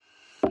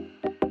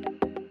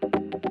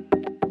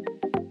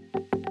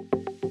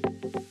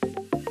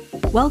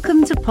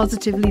Welcome to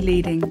Positively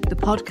Leading, the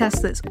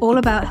podcast that's all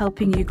about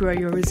helping you grow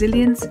your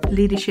resilience,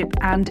 leadership,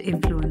 and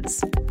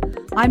influence.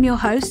 I'm your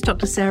host,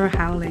 Dr. Sarah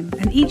Howling,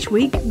 and each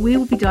week we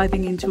will be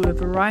diving into a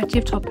variety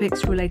of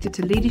topics related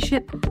to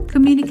leadership,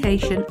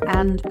 communication,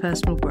 and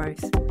personal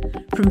growth.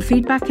 From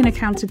feedback and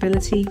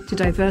accountability to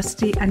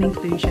diversity and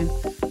inclusion,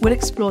 we'll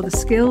explore the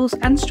skills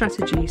and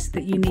strategies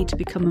that you need to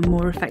become a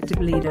more effective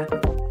leader.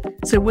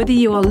 So whether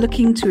you are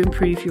looking to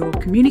improve your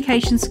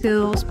communication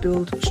skills,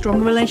 build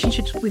strong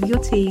relationships with your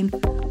team,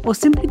 or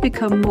simply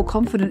become more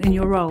confident in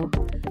your role,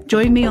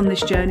 join me on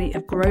this journey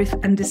of growth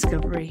and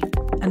discovery,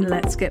 and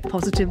let's get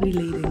positively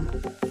leading.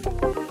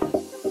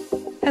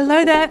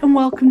 Hello there, and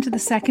welcome to the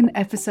second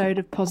episode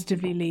of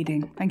Positively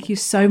Leading. Thank you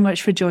so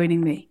much for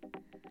joining me.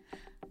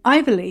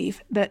 I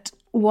believe that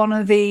one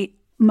of the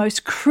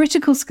most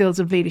critical skills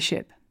of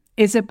leadership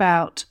is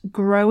about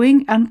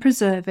growing and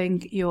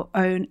preserving your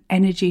own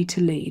energy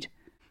to lead.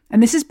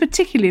 And this is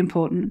particularly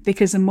important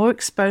because the more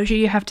exposure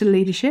you have to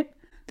leadership,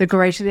 the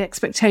greater the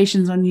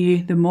expectations on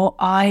you, the more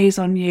eyes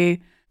on you,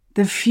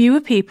 the fewer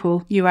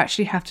people you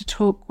actually have to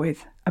talk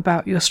with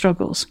about your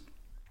struggles.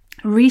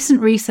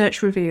 Recent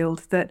research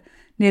revealed that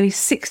nearly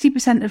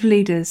 60% of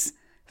leaders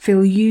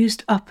feel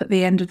used up at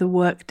the end of the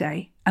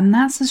workday, and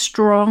that's a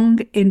strong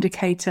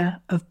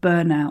indicator of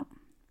burnout.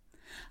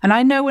 And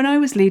I know when I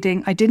was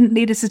leading, I didn't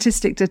need a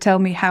statistic to tell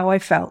me how I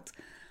felt,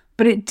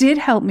 but it did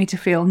help me to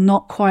feel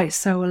not quite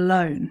so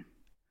alone.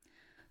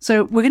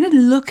 So we're going to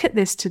look at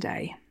this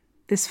today,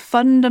 this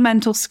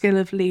fundamental skill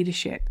of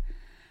leadership,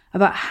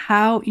 about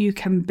how you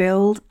can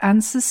build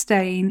and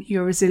sustain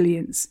your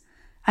resilience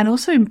and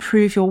also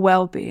improve your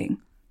well-being,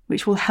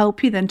 which will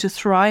help you then to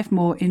thrive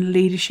more in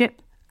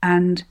leadership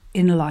and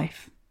in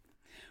life.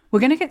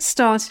 We're going to get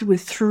started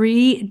with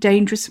 3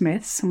 dangerous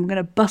myths, and we're going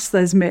to bust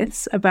those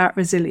myths about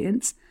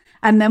resilience.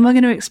 And then we're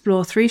going to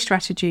explore 3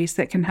 strategies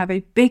that can have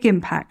a big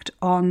impact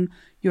on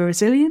your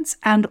resilience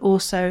and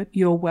also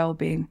your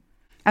well-being.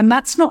 And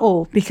that's not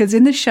all, because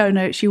in the show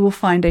notes, you will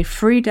find a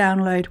free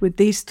download with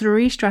these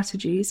 3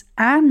 strategies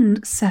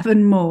and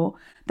 7 more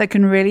that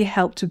can really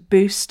help to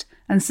boost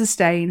and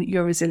sustain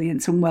your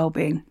resilience and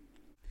well-being.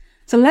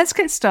 So let's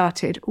get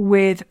started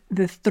with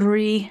the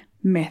 3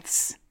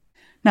 myths.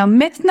 Now,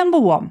 myth number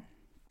 1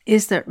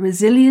 is that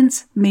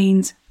resilience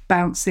means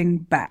bouncing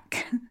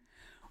back.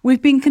 We've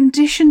been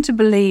conditioned to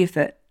believe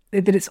that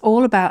it's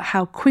all about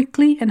how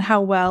quickly and how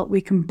well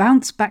we can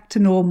bounce back to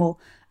normal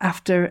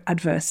after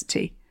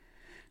adversity.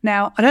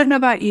 Now, I don't know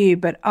about you,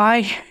 but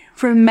I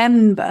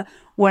remember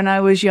when I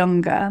was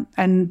younger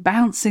and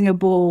bouncing a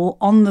ball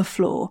on the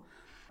floor.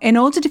 In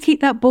order to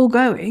keep that ball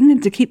going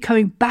and to keep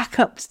coming back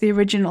up to the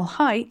original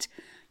height,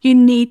 you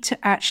need to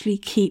actually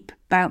keep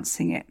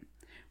bouncing it.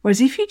 Whereas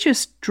if you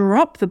just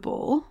drop the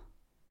ball,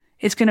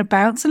 it's going to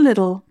bounce a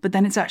little, but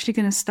then it's actually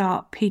going to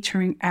start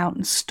petering out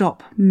and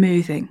stop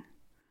moving.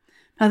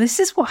 Now, this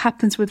is what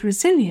happens with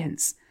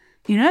resilience.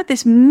 You know,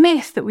 this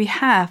myth that we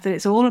have that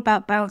it's all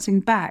about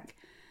bouncing back,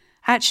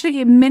 actually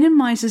it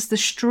minimizes the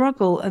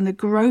struggle and the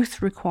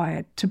growth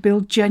required to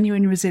build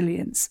genuine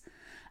resilience,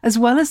 as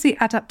well as the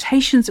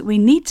adaptations that we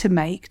need to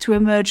make to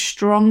emerge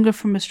stronger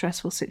from a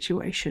stressful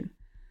situation.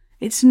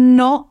 It's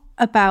not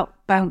about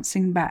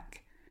bouncing back.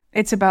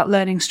 It's about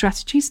learning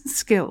strategies and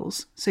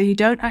skills so you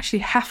don't actually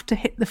have to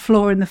hit the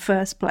floor in the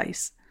first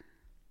place.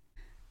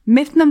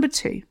 Myth number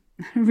 2,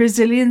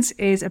 resilience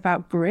is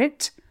about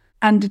grit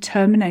and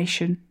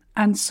determination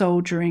and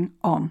soldiering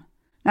on.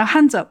 Now,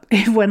 hands up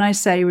if when I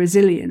say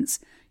resilience,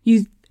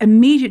 you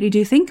immediately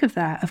do think of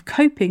that, of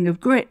coping, of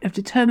grit, of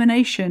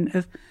determination,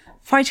 of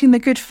fighting the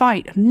good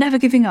fight, of never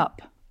giving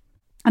up.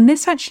 And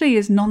this actually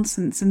is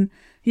nonsense, and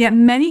yet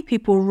many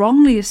people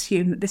wrongly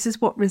assume that this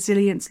is what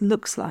resilience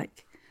looks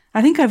like.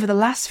 I think over the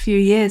last few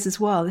years as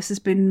well, this has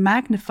been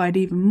magnified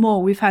even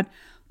more. We've had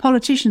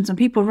politicians and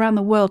people around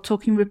the world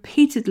talking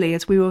repeatedly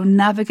as we were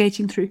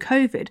navigating through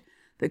COVID,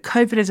 that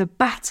COVID is a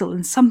battle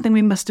and something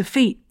we must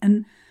defeat.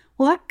 And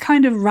well, that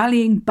kind of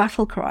rallying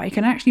battle cry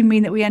can actually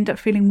mean that we end up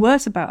feeling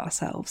worse about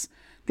ourselves,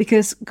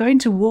 because going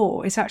to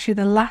war is actually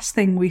the last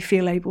thing we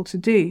feel able to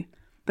do.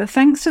 But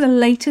thanks to the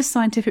latest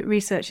scientific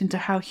research into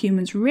how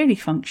humans really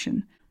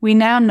function, we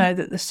now know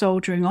that the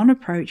soldiering on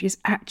approach is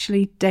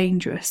actually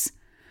dangerous.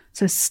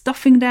 So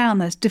stuffing down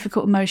those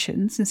difficult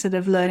emotions instead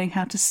of learning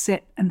how to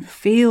sit and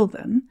feel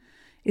them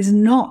is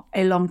not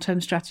a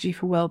long-term strategy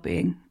for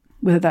well-being,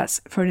 whether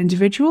that's for an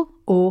individual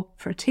or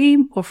for a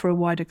team or for a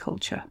wider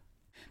culture.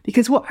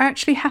 Because what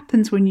actually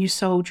happens when you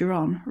soldier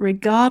on,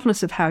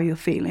 regardless of how you're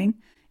feeling,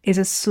 is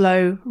a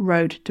slow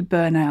road to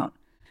burnout.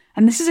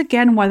 And this is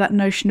again why that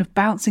notion of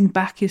bouncing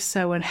back is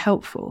so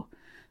unhelpful,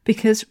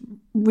 because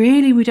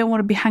really we don't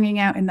want to be hanging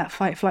out in that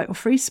fight, flight or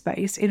freeze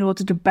space in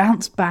order to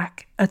bounce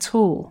back at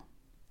all.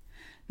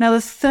 Now, the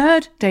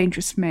 3rd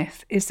dangerous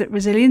myth is that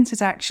resilience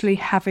is actually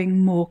having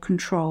more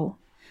control.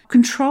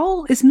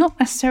 Control is not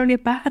necessarily a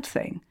bad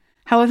thing.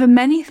 However,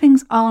 many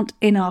things aren't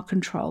in our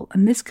control,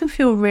 and this can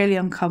feel really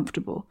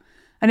uncomfortable.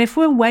 And if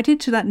we're wedded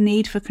to that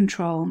need for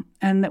control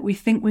and that we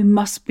think we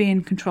must be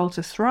in control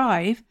to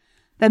thrive,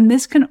 then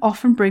this can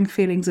often bring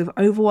feelings of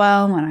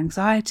overwhelm and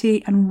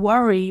anxiety and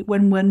worry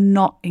when we're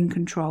not in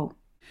control.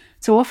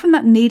 So often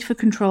that need for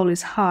control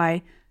is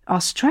high,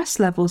 our stress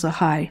levels are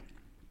high.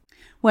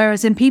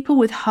 Whereas in people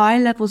with high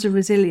levels of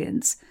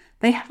resilience,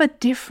 they have a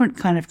different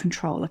kind of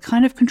control, a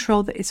kind of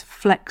control that is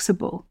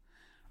flexible,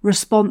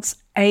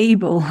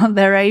 response-able.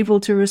 They're able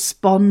to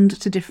respond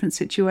to different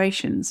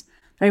situations.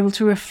 They're able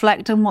to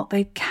reflect on what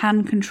they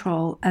can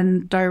control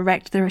and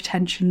direct their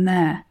attention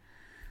there.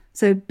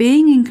 So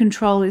being in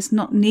control is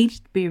not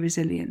needed to be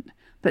resilient,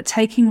 but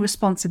taking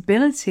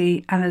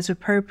responsibility and, as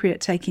appropriate,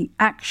 taking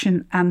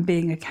action and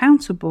being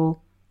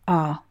accountable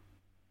are.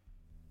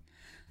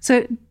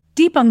 So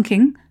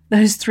debunking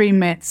those 3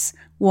 myths.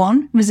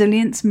 1,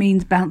 resilience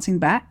means bouncing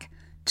back.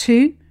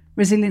 2,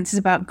 resilience is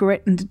about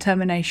grit and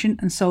determination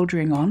and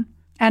soldiering on.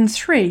 And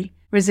 3,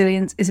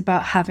 resilience is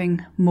about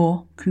having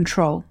more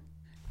control.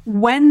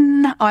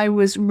 When I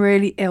was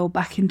really ill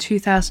back in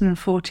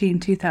 2014,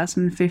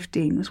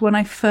 2015 was when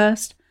I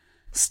first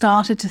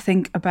started to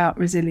think about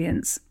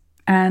resilience.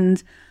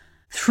 And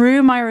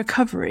through my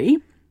recovery,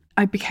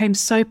 I became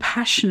so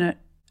passionate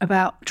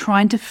about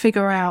trying to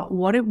figure out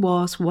what it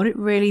was, what it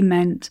really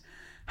meant,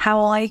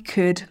 how I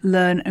could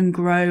learn and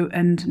grow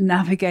and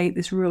navigate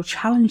this real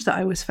challenge that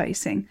I was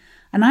facing.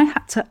 And I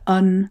had to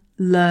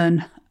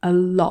unlearn a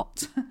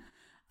lot,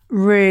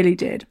 really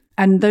did.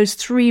 And those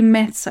 3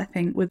 myths, I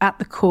think, were at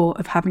the core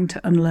of having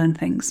to unlearn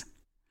things.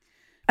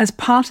 As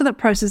part of that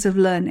process of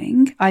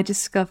learning, I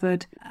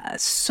discovered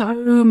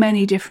so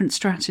many different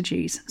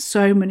strategies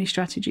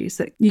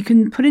that you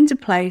can put into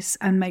place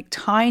and make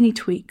tiny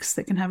tweaks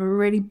that can have a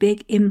really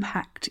big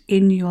impact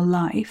in your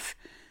life.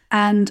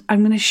 And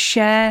I'm going to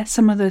share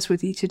some of those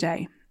with you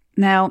today.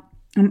 Now,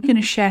 I'm going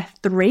to share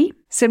 3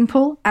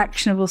 simple,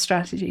 actionable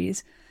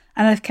strategies,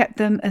 and I've kept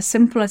them as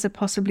simple as I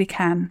possibly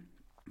can.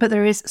 But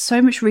there is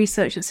so much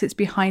research that sits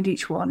behind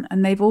each one,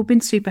 and they've all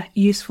been super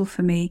useful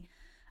for me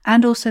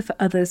and also for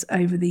others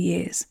over the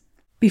years.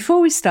 Before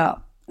we start,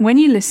 when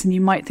you listen,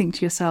 you might think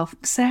to yourself,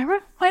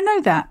 Sarah, I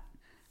know that.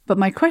 But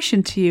my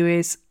question to you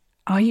is,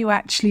 are you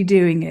actually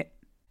doing it?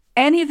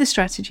 Any of the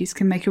strategies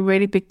can make a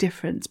really big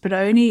difference, but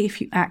only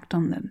if you act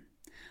on them.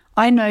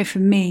 I know for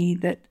me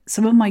that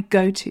some of my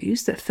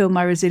go-tos that fill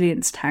my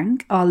resilience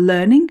tank are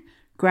learning,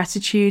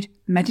 gratitude,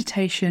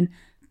 meditation,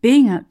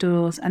 being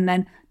outdoors, and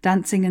then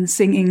dancing and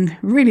singing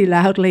really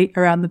loudly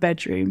around the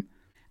bedroom.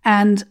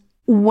 And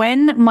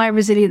when my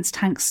resilience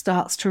tank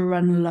starts to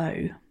run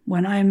low,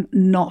 when I'm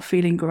not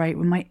feeling great,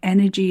 when my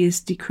energy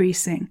is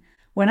decreasing,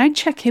 when I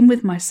check in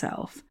with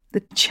myself,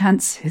 the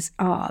chances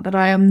are that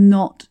I am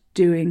not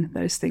doing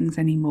those things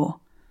anymore.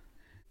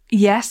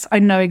 Yes, I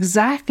know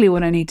exactly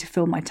what I need to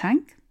fill my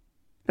tank,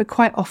 but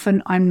quite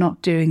often I'm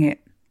not doing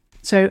it.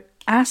 So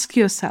ask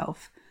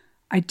yourself,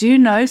 I do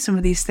know some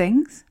of these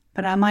things,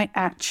 but am I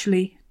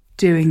actually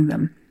doing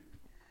them?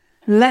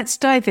 Let's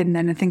dive in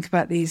then and think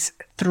about these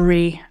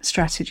 3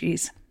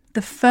 strategies.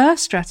 The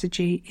first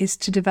strategy is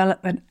to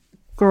develop a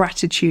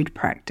gratitude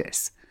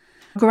practice.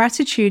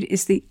 Gratitude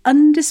is the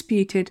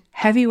undisputed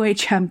heavyweight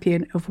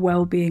champion of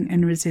well-being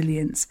and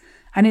resilience,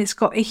 and it's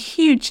got a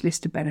huge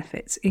list of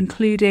benefits,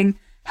 including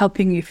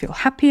helping you feel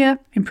happier,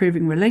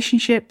 improving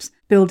relationships,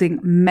 building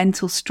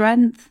mental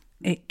strength.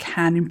 It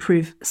can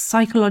improve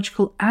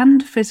psychological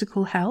and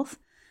physical health,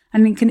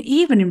 and it can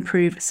even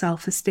improve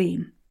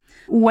self-esteem.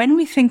 When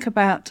we think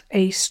about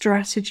a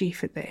strategy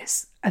for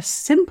this, a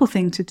simple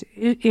thing to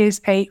do is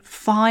a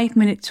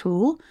 5-minute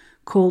tool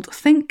called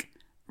Think,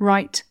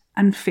 Write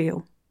and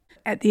Feel.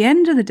 At the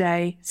end of the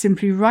day,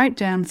 simply write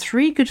down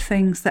 3 good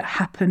things that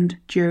happened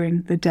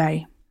during the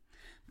day.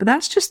 But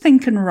that's just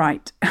think and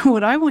write.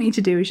 What I want you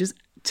to do is just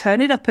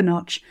turn it up a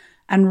notch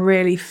and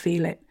really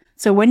feel it.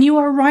 So when you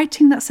are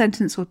writing that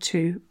sentence or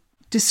 2,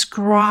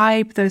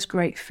 describe those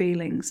great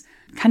feelings.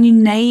 Can you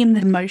name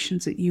the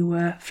emotions that you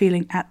were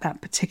feeling at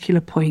that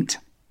particular point?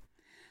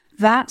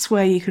 That's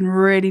where you can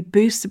really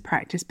boost the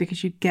practice,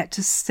 because you get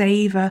to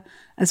savor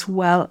as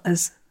well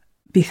as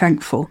be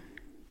thankful.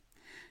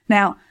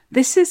 Now,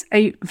 this is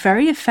a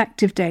very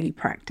effective daily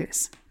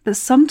practice, but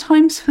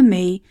sometimes for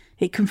me,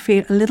 it can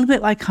feel a little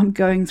bit like I'm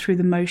going through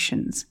the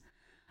motions.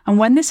 And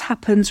when this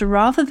happens,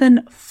 rather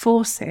than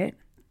force it,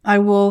 I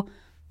will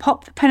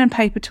pop the pen and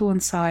paper to one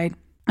side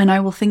and I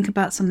will think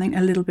about something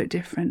a little bit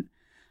different.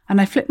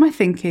 And I flip my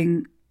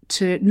thinking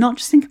to not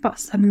just think about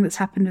something that's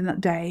happened in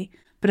that day,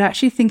 but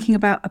actually thinking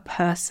about a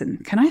person.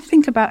 Can I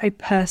think about a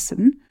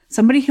person,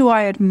 somebody who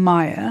I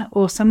admire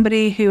or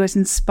somebody who has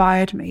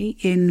inspired me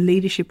in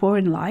leadership or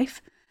in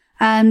life?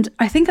 And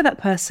I think of that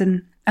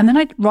person and then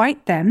I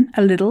write them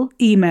a little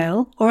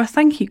email or a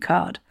thank you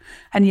card.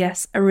 And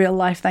yes, a real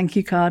life thank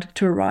you card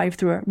to arrive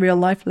through a real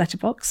life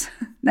letterbox.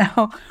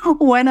 Now,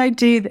 when I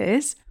do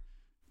this,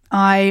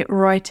 I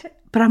write it,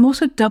 but I'm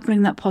also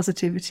doubling that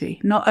positivity.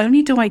 Not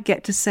only do I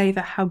get to savor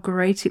how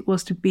great it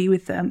was to be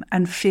with them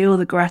and feel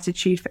the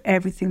gratitude for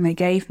everything they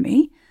gave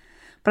me,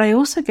 but I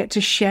also get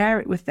to share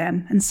it with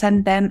them and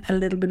send them a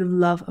little bit of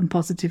love and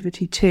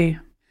positivity too.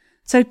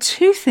 So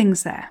 2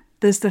 things there.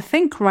 There's the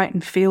Think, Write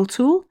and Feel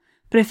tool,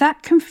 But if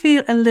that can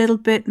feel a little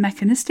bit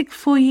mechanistic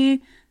for you,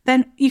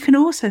 then you can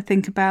also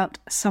think about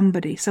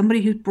somebody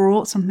who's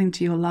brought something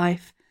to your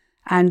life,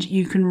 and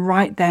you can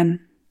write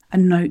them a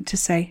note to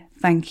say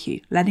thank you,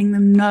 letting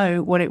them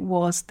know what it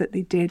was that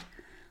they did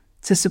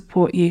to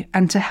support you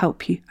and to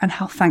help you and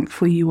how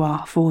thankful you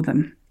are for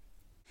them.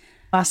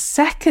 Our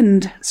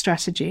second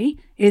strategy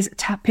is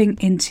tapping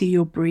into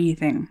your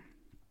breathing.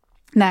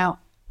 Now,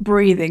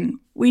 breathing,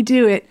 we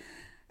do it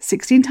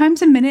 16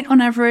 times a minute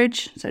on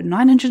average, so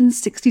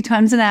 960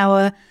 times an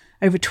hour,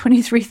 over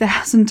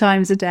 23,000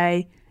 times a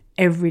day,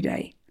 every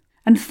day.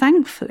 And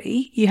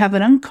thankfully, you have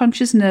an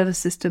unconscious nervous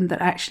system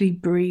that actually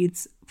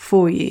breathes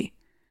for you.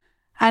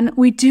 And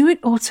we do it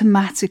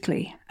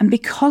automatically. And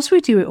because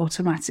we do it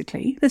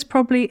automatically, there's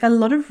probably a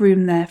lot of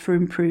room there for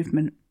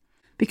improvement,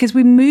 because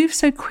we move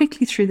so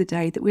quickly through the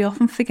day that we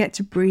often forget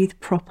to breathe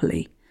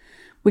properly.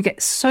 We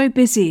get so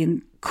busy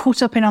and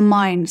caught up in our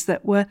minds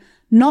that we're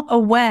not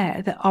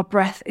aware that our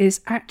breath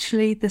is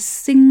actually the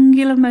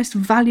singular most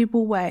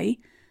valuable way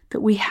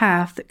that we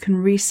have that can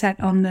reset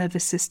our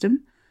nervous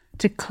system,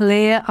 to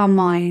clear our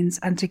minds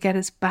and to get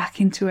us back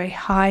into a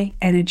high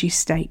energy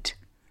state.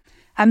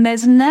 And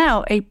there's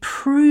now a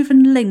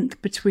proven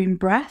link between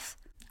breath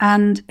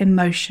and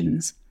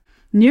emotions.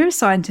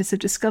 Neuroscientists have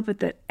discovered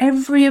that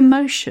every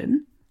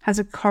emotion has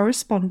a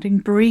corresponding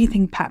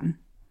breathing pattern.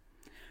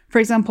 For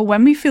example,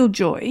 when we feel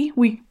joy,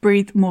 we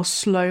breathe more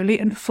slowly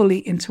and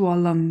fully into our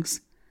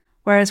lungs.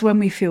 Whereas when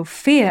we feel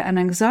fear and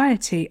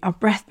anxiety, our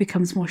breath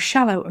becomes more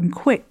shallow and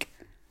quick.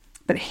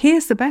 But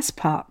here's the best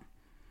part.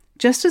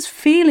 Just as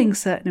feeling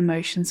certain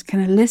emotions can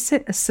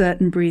elicit a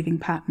certain breathing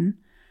pattern,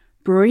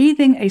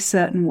 breathing a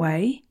certain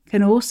way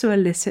can also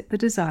elicit the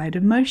desired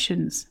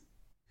emotions.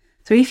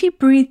 So if you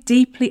breathe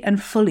deeply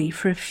and fully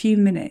for a few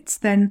minutes,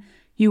 then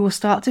you will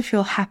start to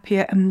feel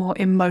happier and more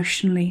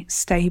emotionally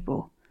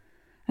stable.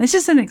 And this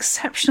is an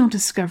exceptional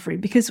discovery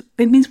because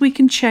it means we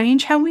can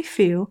change how we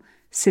feel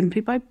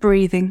simply by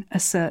breathing a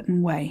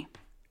certain way.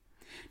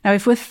 Now,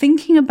 if we're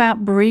thinking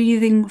about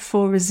breathing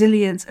for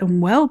resilience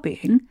and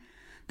well-being,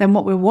 then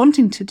what we're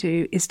wanting to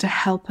do is to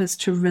help us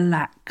to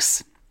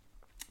relax.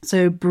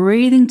 So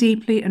breathing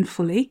deeply and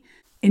fully,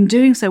 in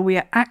doing so, we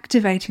are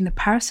activating the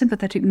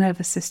parasympathetic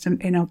nervous system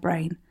in our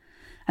brain.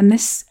 And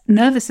this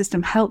nervous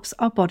system helps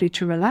our body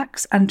to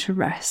relax and to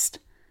rest.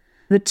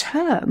 The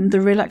term, the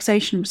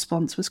relaxation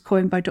response, was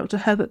coined by Dr.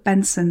 Herbert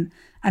Benson,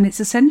 and it's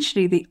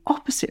essentially the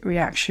opposite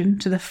reaction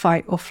to the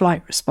fight or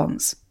flight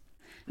response.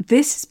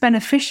 This is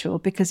beneficial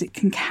because it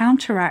can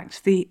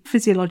counteract the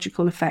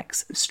physiological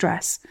effects of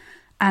stress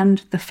and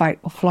the fight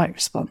or flight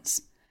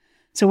response.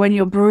 So when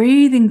you're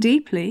breathing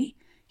deeply,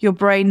 your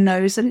brain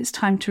knows that it's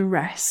time to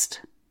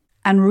rest.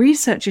 And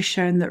research has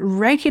shown that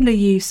regular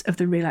use of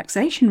the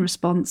relaxation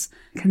response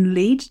can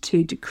lead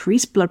to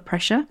decreased blood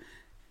pressure,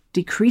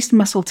 decreased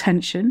muscle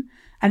tension,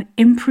 and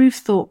improved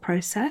thought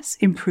process,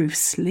 improved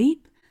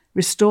sleep,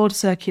 restored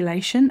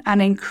circulation,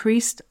 and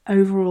increased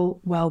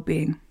overall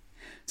well-being.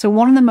 So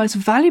one of the most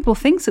valuable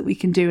things that we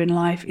can do in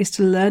life is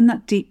to learn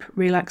that deep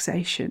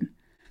relaxation.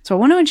 So I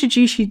want to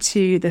introduce you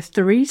to the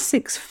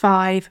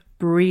 365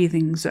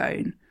 breathing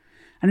zone.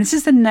 And this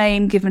is the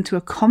name given to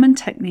a common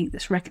technique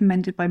that's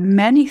recommended by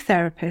many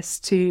therapists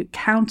to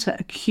counter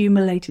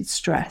accumulated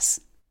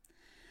stress.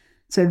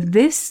 So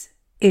this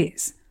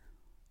is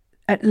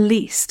at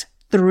least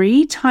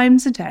 3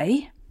 times a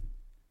day,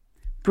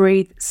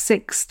 breathe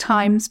 6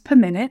 times per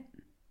minute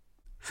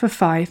for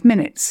 5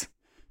 minutes.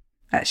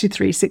 Actually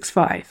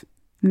 365.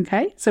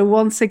 Okay, so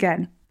once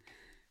again,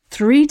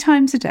 3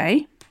 times a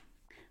day,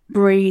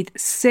 breathe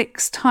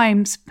 6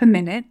 times per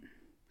minute,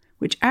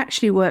 which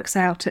actually works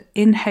out at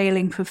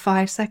inhaling for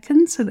 5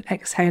 seconds and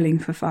exhaling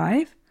for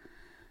 5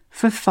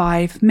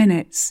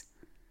 minutes.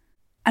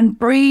 And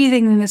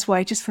breathing in this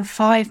way just for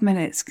 5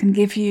 minutes can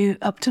give you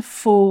up to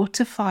 4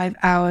 to 5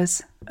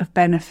 hours of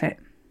benefit.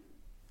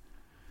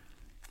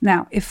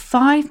 Now, if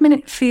 5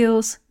 minutes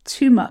feels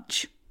too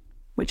much,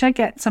 which I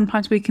get,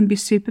 sometimes we can be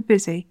super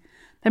busy,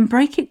 then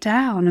break it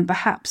down and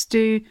perhaps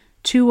do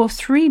 2 or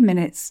 3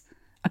 minutes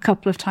a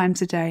couple of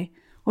times a day,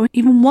 or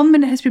even 1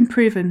 minute has been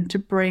proven to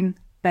bring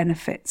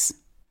benefits.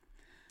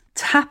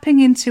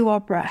 Tapping into our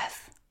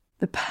breath,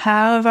 the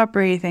power of our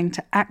breathing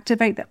to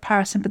activate that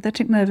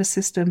parasympathetic nervous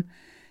system,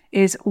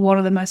 is one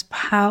of the most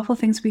powerful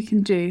things we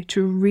can do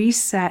to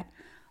reset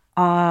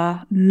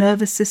our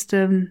nervous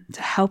system,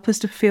 to help us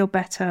to feel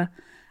better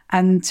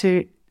and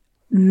to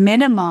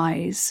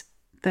minimize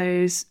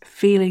those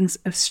feelings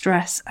of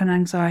stress and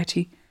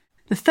anxiety.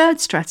 The third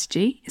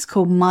strategy is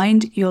called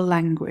Mind Your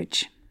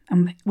Language.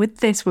 And with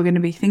this, we're going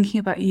to be thinking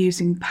about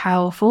using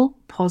powerful,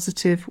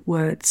 positive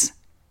words.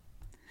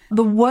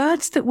 The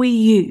words that we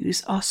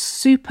use are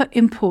super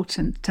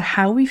important to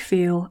how we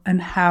feel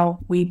and how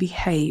we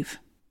behave.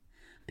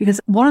 Because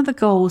one of the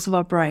goals of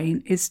our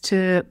brain is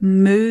to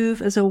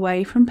move us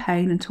away from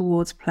pain and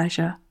towards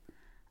pleasure.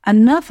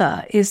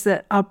 Another is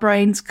that our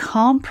brains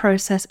can't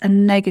process a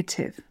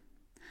negative.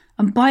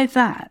 And by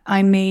that,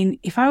 I mean,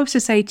 if I was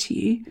to say to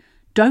you,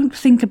 don't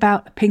think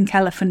about a pink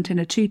elephant in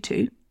a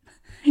tutu,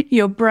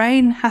 your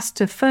brain has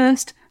to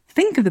first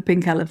think of the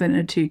pink elephant in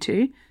a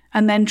tutu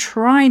and then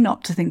try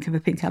not to think of a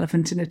pink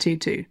elephant in a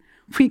tutu.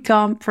 We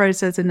can't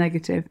process a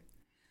negative.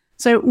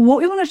 So what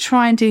we want to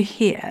try and do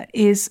here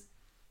is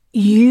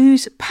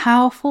use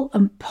powerful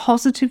and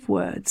positive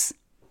words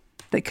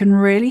that can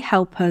really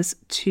help us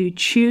to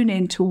tune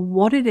into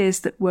what it is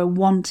that we're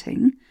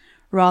wanting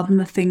rather than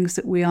the things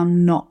that we are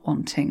not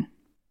wanting.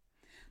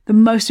 The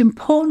most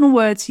important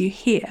words you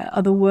hear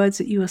are the words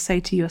that you will say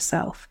to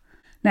yourself.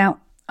 Now,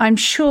 I'm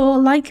sure,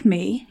 like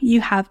me,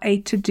 you have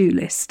a to-do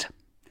list.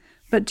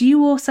 But do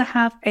you also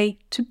have a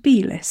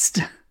to-be list?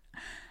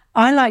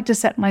 I like to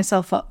set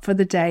myself up for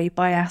the day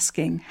by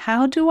asking,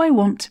 how do I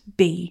want to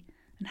be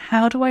and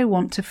how do I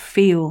want to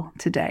feel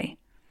today?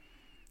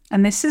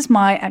 And this is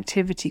my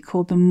activity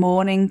called the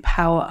Morning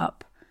Power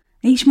Up.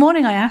 Each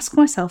morning I ask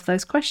myself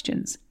those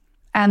questions.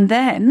 And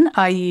then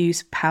I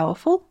use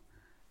powerful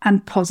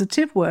and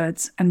positive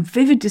words and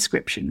vivid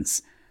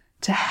descriptions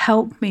to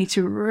help me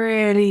to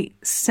really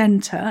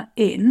center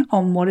in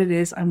on what it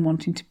is I'm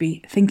wanting to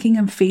be thinking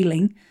and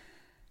feeling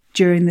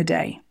during the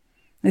day.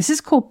 This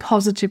is called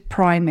positive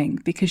priming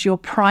because you're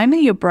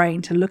priming your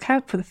brain to look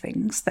out for the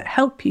things that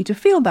help you to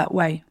feel that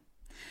way.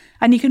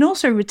 And you can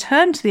also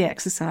return to the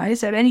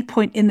exercise at any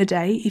point in the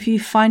day if you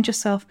find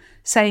yourself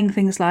saying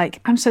things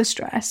like, I'm so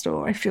stressed,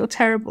 or I feel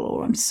terrible,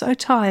 or I'm so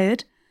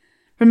tired.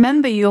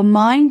 Remember, your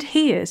mind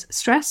hears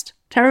stressed,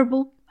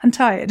 terrible, and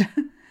tired.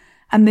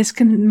 And this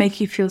can make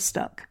you feel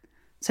stuck.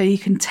 So you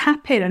can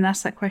tap in and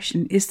ask that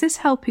question, is this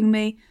helping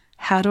me?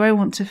 How do I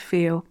want to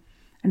feel?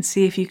 And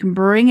see if you can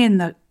bring in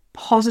the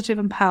positive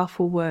and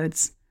powerful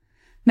words.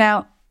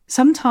 Now,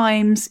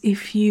 sometimes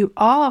if you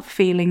are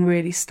feeling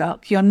really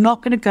stuck, you're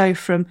not going to go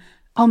from,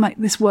 oh my,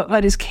 this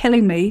workload is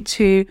killing me,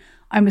 to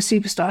I'm a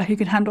superstar who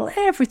can handle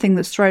everything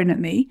that's thrown at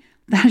me.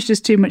 That's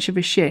just too much of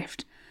a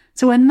shift.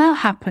 So when that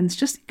happens,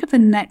 just think of the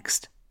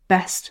next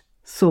best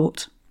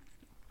thought.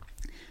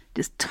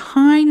 Just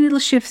tiny little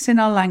shifts in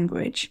our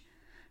language.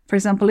 For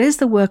example, is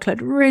the workload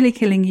really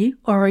killing you,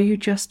 or are you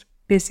just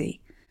busy?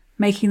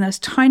 Making those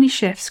tiny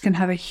shifts can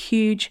have a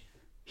huge,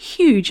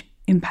 huge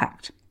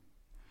impact.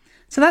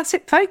 So that's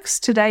it, folks.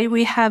 Today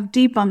we have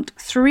debunked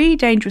 3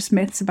 dangerous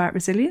myths about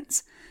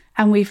resilience,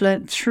 and we've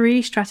learned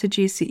 3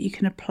 strategies that you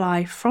can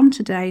apply from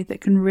today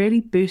that can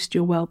really boost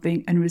your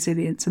well-being and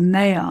resilience. And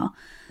they are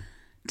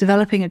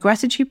developing a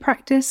gratitude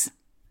practice,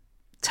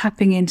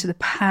 tapping into the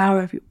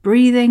power of your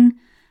breathing,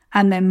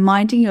 and then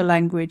minding your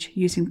language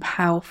using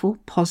powerful,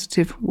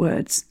 positive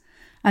words.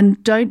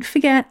 And don't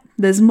forget,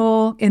 there's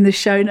more. In the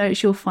show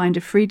notes, you'll find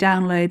a free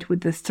download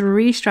with the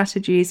 3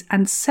 strategies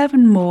and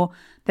 7 more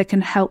that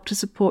can help to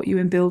support you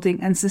in building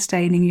and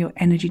sustaining your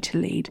energy to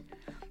lead.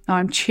 Now,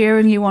 I'm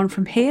cheering you on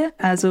from here,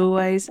 as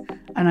always,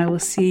 and I will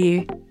see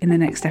you in the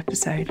next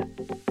episode.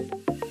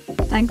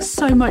 Thanks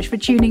so much for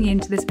tuning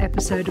in to this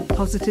episode of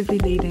Positively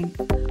Leading.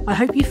 I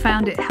hope you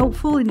found it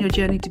helpful in your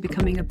journey to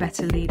becoming a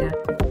better leader.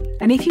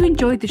 And if you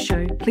enjoyed the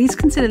show, please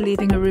consider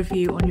leaving a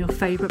review on your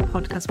favourite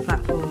podcast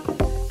platform.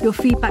 Your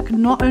feedback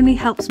not only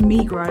helps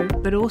me grow,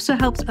 but also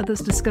helps others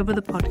discover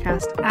the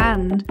podcast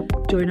and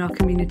join our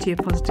community of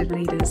positive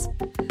leaders.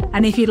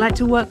 And if you'd like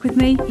to work with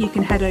me, you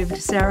can head over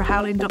to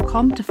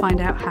sarahhowling.com to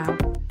find out how.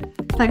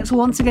 Thanks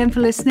once again for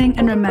listening,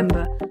 and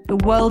remember, the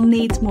world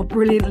needs more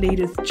brilliant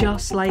leaders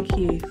just like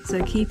you,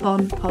 so keep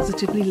on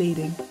positively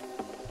leading.